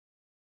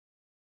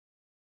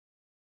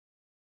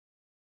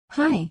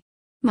Hi.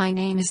 My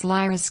name is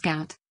Lyra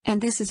Scout, and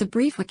this is a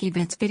brief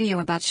Wikivids video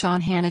about Sean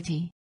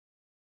Hannity.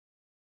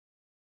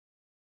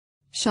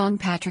 Sean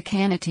Patrick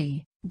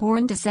Hannity,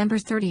 born December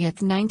 30,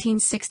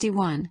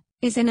 1961,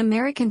 is an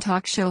American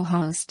talk show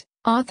host,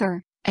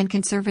 author, and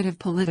conservative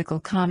political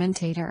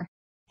commentator.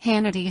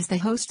 Hannity is the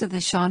host of The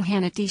Sean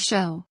Hannity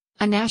Show,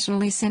 a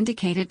nationally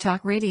syndicated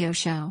talk radio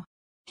show.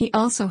 He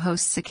also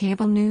hosts a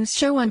cable news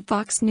show on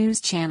Fox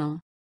News Channel.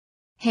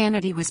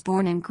 Hannity was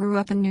born and grew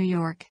up in New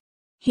York.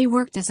 He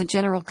worked as a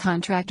general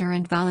contractor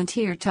and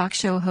volunteer talk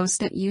show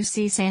host at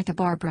UC Santa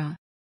Barbara.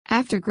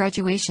 After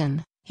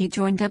graduation, he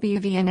joined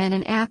WVNN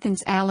in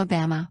Athens,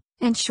 Alabama,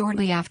 and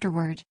shortly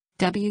afterward,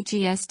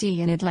 WGSD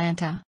in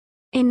Atlanta.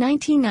 In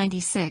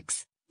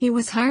 1996, he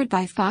was hired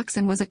by Fox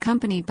and was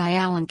accompanied by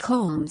Alan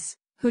Colmes,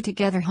 who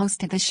together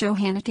hosted the show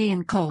Hannity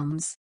and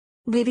Colmes.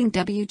 Leaving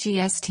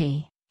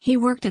WGST, he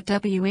worked at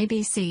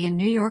WABC in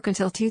New York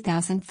until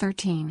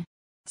 2013.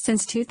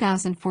 Since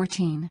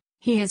 2014,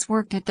 he has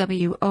worked at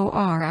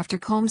WOR after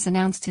Colmes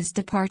announced his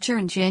departure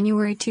in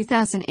January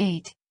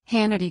 2008.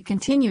 Hannity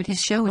continued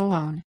his show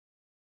alone.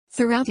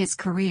 Throughout his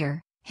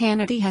career,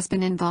 Hannity has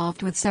been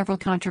involved with several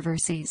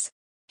controversies.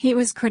 He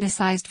was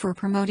criticized for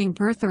promoting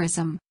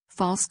birtherism,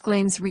 false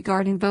claims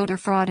regarding voter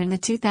fraud in the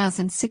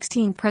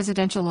 2016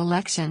 presidential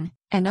election,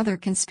 and other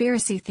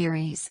conspiracy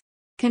theories.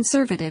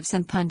 Conservatives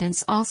and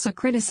pundits also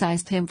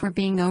criticized him for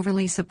being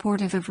overly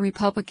supportive of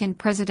Republican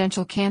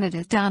presidential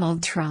candidate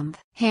Donald Trump.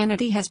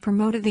 Hannity has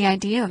promoted the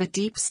idea of a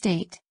deep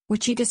state,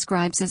 which he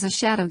describes as a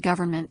shadow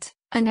government,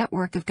 a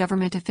network of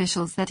government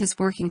officials that is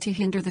working to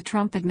hinder the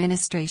Trump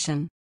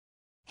administration.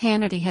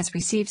 Hannity has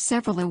received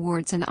several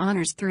awards and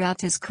honors throughout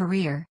his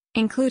career,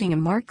 including a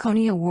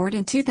Marconi Award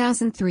in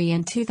 2003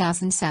 and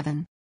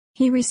 2007.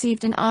 He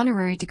received an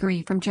honorary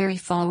degree from Jerry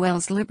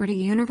Falwell's Liberty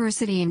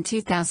University in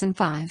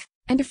 2005.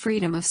 And a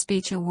Freedom of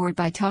Speech Award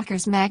by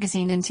Talkers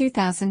magazine in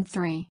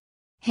 2003.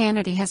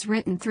 Hannity has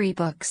written 3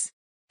 books.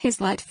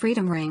 His Let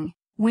Freedom Ring,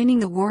 Winning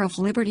the War of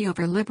Liberty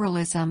Over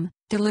Liberalism,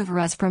 Deliver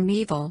Us from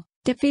Evil,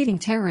 Defeating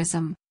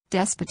Terrorism,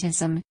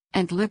 Despotism,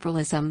 and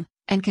Liberalism,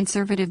 and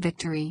Conservative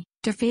Victory,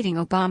 Defeating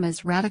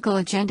Obama's Radical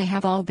Agenda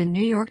have all been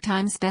New York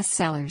Times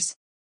bestsellers.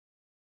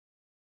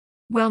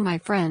 Well, my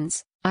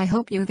friends, I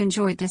hope you have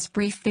enjoyed this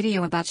brief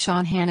video about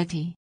Sean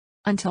Hannity.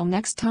 Until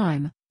next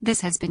time,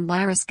 this has been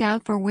Lyra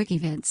Scout for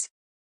Wikivids.